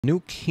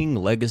New King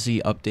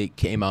Legacy update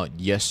came out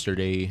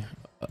yesterday.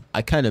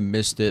 I kind of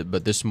missed it,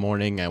 but this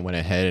morning I went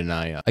ahead and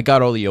I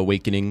got all the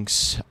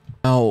awakenings.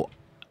 Now,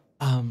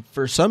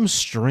 for some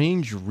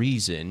strange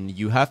reason,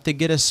 you have to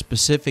get a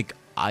specific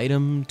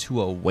item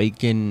to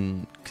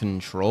awaken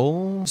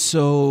control.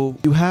 So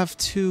you have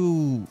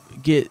to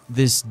get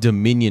this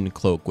Dominion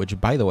cloak, which,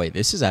 by the way,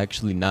 this is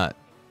actually not,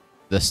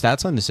 the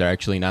stats on this are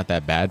actually not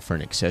that bad for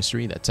an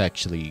accessory. That's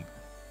actually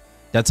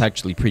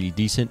pretty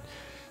decent.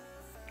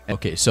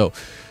 Okay, so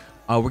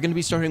we're going to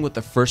be starting with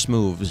the first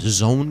move,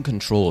 zone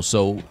control.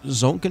 So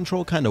zone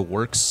control kind of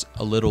works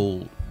a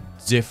little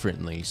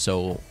differently.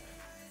 So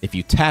if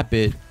you tap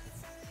it,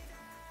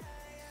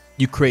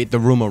 you create the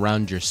room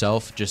around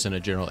yourself just in a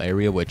general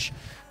area, which,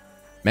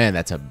 man,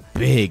 that's a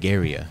big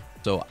area.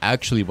 So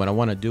actually what I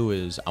want to do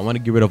is I want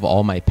to get rid of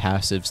all my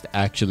passives to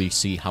actually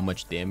see how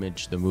much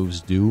damage the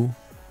moves do.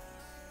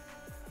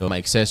 So my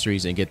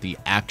accessories and get the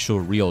actual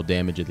real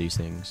damage of these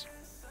things.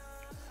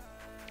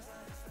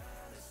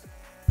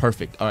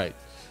 Perfect. All right,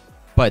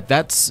 but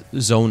that's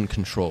zone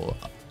control.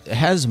 It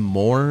has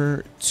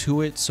more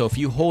to it. So if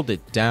you hold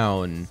it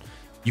down,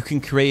 you can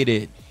create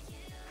it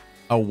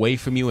away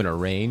from you in a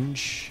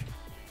range,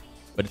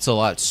 but it's a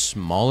lot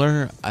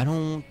smaller. I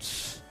don't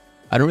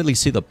really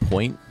see the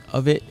point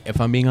of it,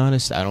 if I'm being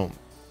honest.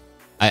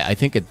 I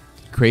think it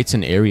creates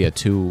an area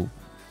too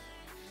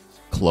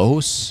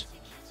close.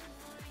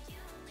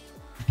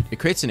 It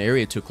creates an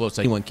area too close.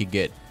 Anyone could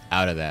get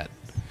out of that.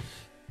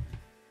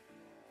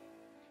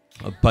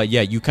 But yeah,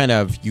 you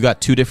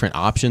got two different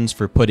options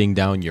for putting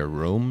down your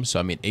room. So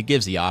I mean, it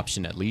gives the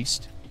option at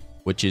least,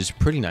 which is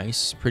pretty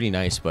nice,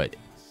 but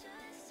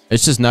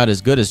it's just not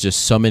as good as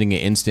just summoning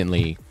it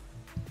instantly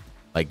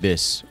like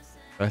this.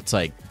 That's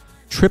like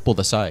triple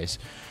the size.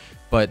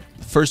 But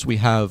first we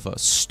have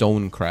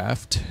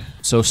Stonecraft.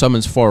 So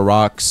summons 4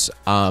 rocks.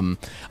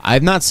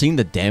 I've not seen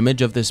the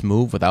damage of this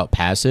move without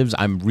passives.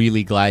 I'm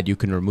really glad you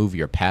can remove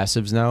your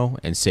passives now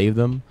and save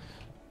them.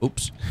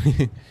 Oops.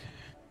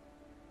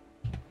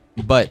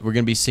 But we're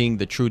gonna be seeing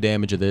the true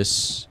damage of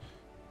this.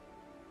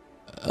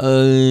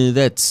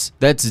 That's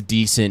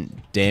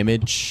decent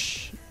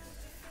damage.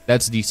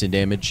 That's decent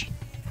damage.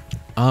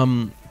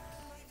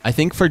 I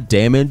think for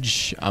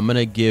damage, I'm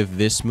gonna give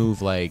this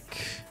move like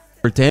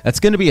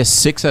that's gonna be a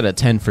 6 out of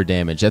 10 for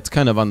damage. That's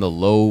kind of on the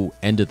low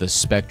end of the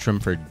spectrum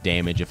for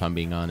damage, if I'm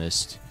being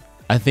honest.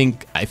 I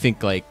think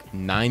like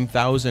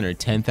 9,000 or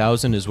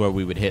 10,000 is where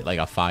we would hit like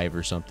a 5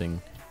 or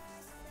something.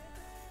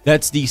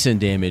 That's decent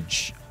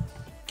damage.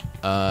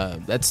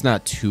 That's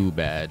not too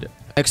bad.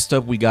 Next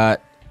up, we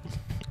got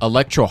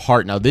Electro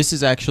Heart. Now, this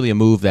is actually a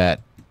move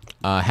that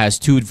has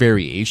 2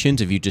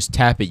 variations. If you just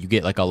tap it, you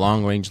get like a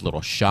long-range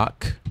little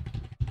shock.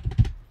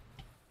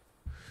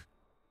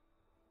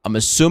 I'm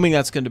assuming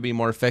that's going to be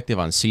more effective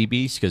on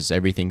CBs because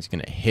everything's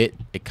going to hit.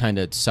 It kind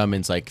of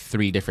summons like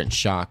 3 different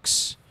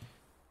shocks.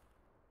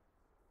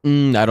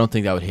 I don't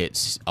think that would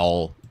hit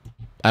all.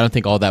 I don't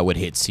think all that would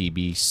hit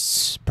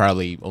CBs.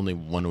 Probably only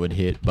one would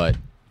hit, but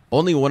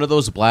only one of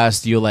those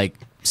blasts deal like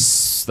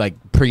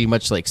pretty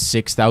much like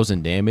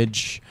 6,000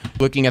 damage.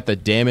 Looking at the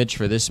damage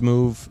for this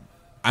move,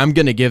 I'm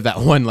gonna give that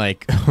one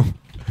like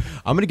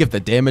I'm gonna give the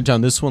damage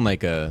on this one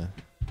like a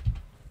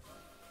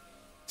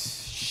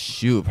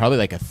probably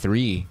like a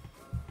 3.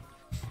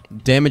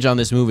 Damage on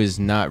this move is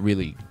not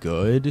really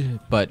good,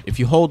 but if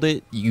you hold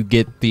it, you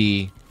get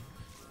the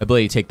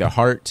ability to take their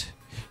heart.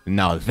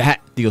 Now that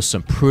deals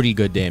some pretty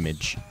good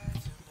damage,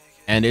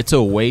 and it's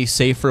a way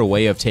safer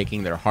way of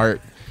taking their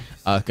heart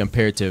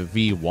compared to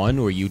V1,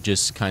 where you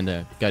just kind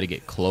of got to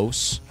get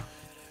close.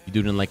 You do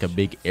it in like a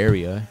big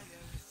area,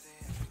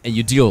 and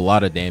you deal a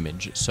lot of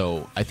damage.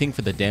 So I think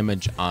for the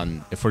damage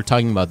on, if we're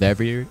talking about that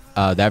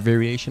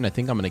variation, I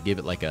think I'm gonna give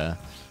it like an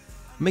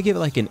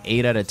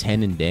 8 out of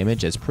 10 in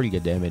damage. That's pretty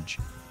good damage.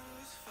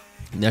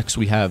 Next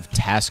we have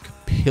Task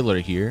Pillar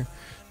here.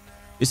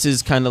 This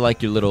is kind of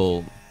like your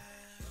little,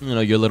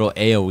 your little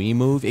AoE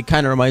move. It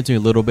kind of reminds me a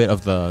little bit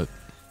of the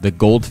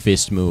Gold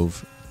Fist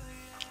move.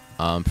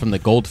 From the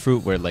gold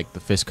fruit, where like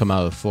the fists come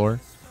out of the floor.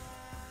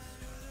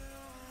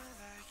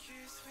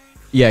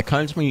 Yeah, it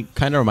kind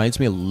of reminds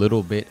me a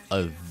little bit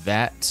of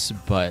that,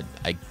 but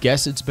I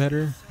guess it's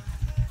better.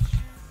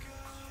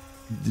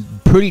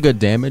 Pretty good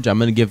damage. I'm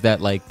gonna give that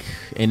like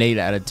an 8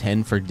 out of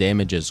 10 for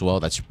damage as well.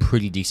 That's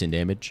pretty decent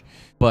damage.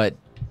 But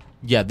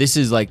yeah, this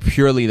is like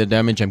purely the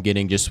damage I'm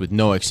getting just with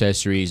no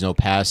accessories, no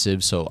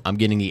passive. So I'm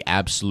getting the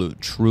absolute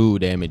true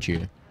damage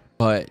here.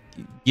 But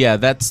yeah,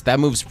 that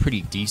move's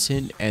pretty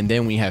decent. And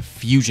then we have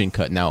Fusion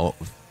Cut. Now,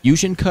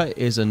 Fusion Cut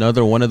is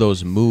another one of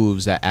those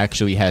moves that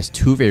actually has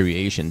 2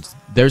 variations.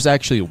 There's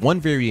actually one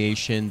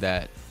variation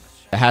that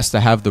has to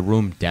have the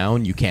room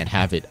down. You can't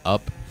have it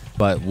up.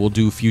 But we'll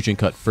do Fusion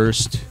Cut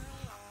first.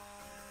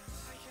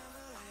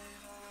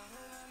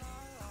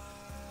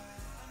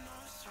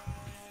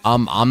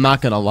 I'm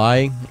not gonna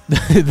lie,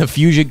 the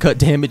Fusion Cut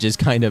damage is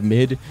kind of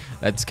mid.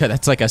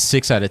 That's like a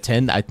 6 out of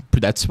 10.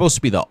 That's supposed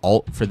to be the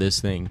alt for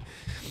this thing.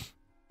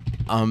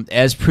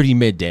 As pretty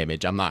mid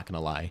damage. I'm not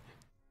gonna lie.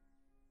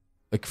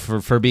 Like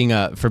for being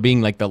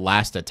like the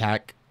last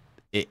attack,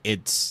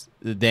 it's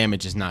the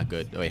damage is not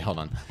good. Wait, hold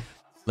on.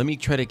 Let me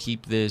try to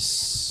keep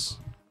this.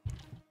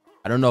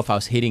 I don't know if I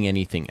was hitting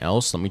anything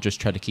else. Let me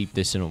just try to keep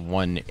this in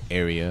one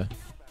area.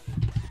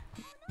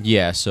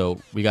 Yeah,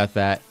 so we got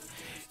that.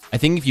 I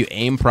think if you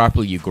aim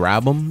properly, you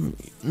grab them.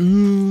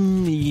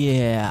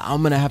 Yeah,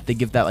 I'm gonna have to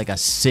give that like a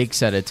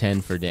 6 out of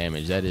 10 for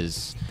damage. That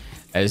is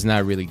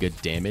not really good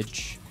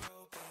damage.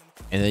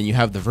 And then you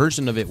have the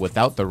version of it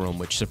without the room,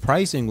 which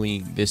surprisingly,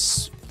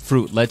 this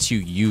fruit lets you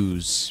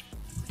use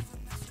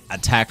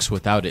attacks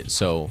without it.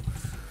 So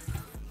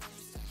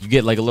you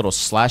get like a little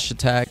slash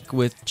attack,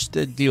 which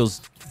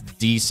deals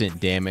decent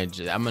damage.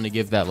 I'm gonna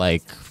give that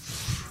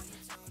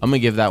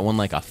one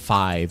like a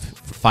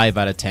 5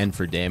 out of 10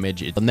 for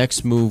damage. The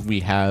next move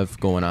we have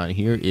going on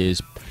here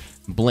is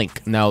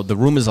blink. Now the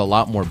room is a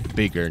lot more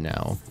bigger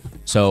now,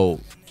 so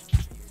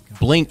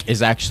blink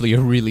is actually a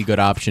really good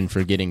option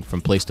for getting from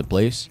place to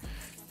place.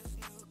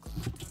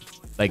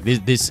 Like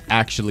this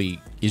actually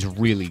is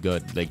really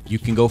good. Like you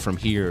can go from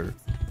here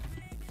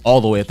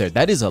all the way up there.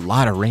 That is a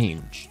lot of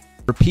range.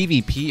 For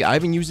PvP, I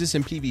haven't used this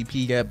in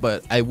PvP yet,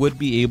 but I would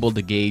be able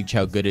to gauge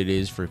how good it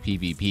is for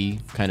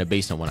PvP, kind of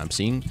based on what I'm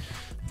seeing.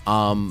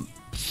 I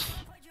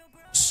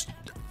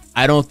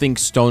don't think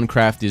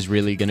Stonecraft is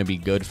really going to be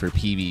good for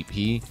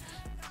PvP.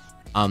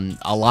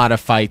 A lot of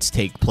fights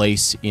take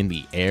place in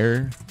the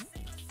air.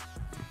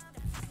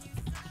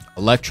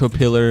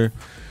 Electropillar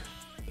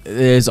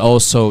is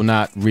also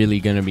not really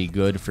going to be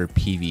good for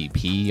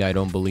PvP, I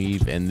don't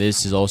believe. And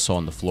this is also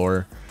on the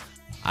floor.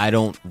 I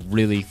don't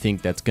really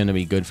think that's going to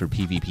be good for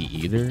PvP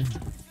either.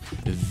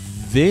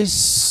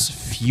 This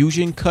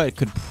fusion cut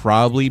could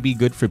probably be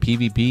good for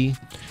PvP.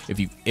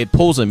 It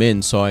pulls them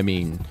in, so I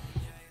mean,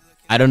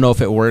 I don't know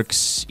if it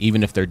works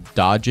even if their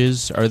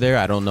dodges are there.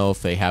 I don't know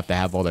if they have to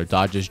have all their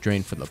dodges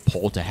drained for the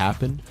pull to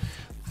happen.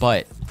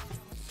 But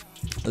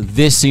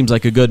this seems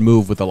like a good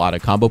move with a lot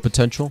of combo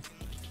potential.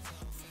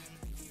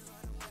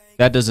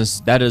 That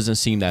doesn't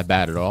seem that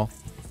bad at all.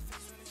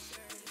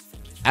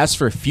 As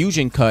for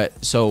fusion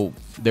cut, so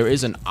there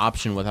is an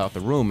option without the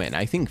room, and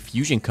I think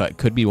fusion cut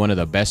could be one of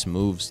the best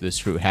moves this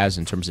fruit has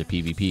in terms of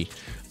PvP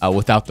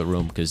without the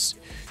room, because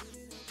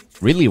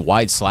really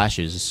wide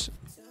slashes,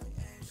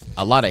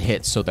 a lot of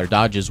hits, so their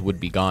dodges would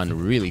be gone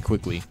really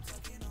quickly.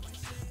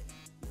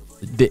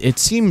 It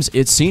seems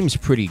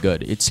pretty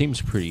good. It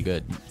seems pretty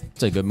good.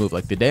 It's a good move.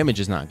 Like the damage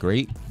is not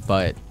great,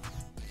 but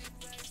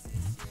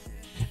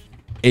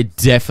it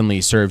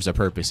definitely serves a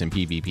purpose in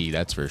PvP.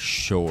 That's for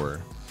sure.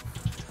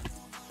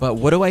 But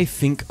what do I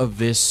think of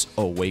this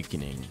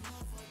awakening?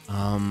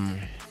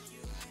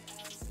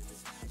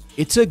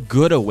 It's a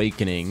good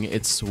awakening.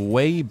 It's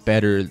way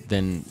better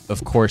than,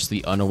 of course,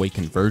 the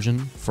unawakened version,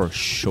 for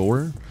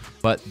sure.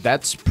 But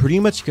that's pretty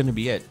much going to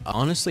be it.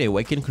 Honestly,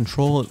 awakened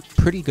control,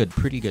 pretty good.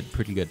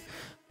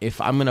 If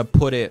I'm going to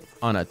put it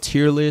on a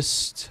tier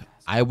list,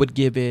 I would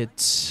give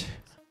it...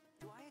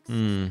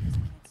 I'm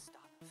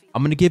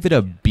going to give it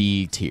a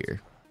B tier.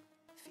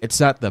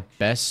 It's not the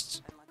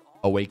best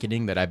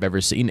awakening that I've ever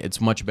seen.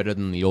 It's much better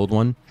than the old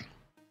one,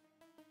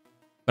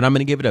 but I'm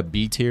gonna give it a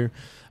B tier.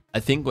 I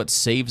think what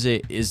saves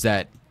it is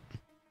that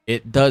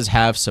it does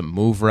have some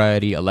move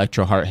variety.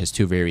 Electro Heart has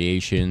 2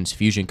 variations,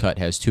 Fusion Cut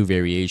has 2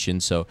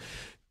 variations, so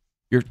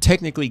you're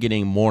technically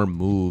getting more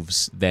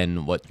moves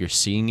than what you're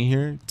seeing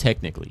here,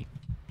 technically.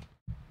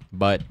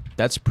 But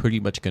that's pretty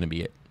much gonna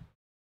be it.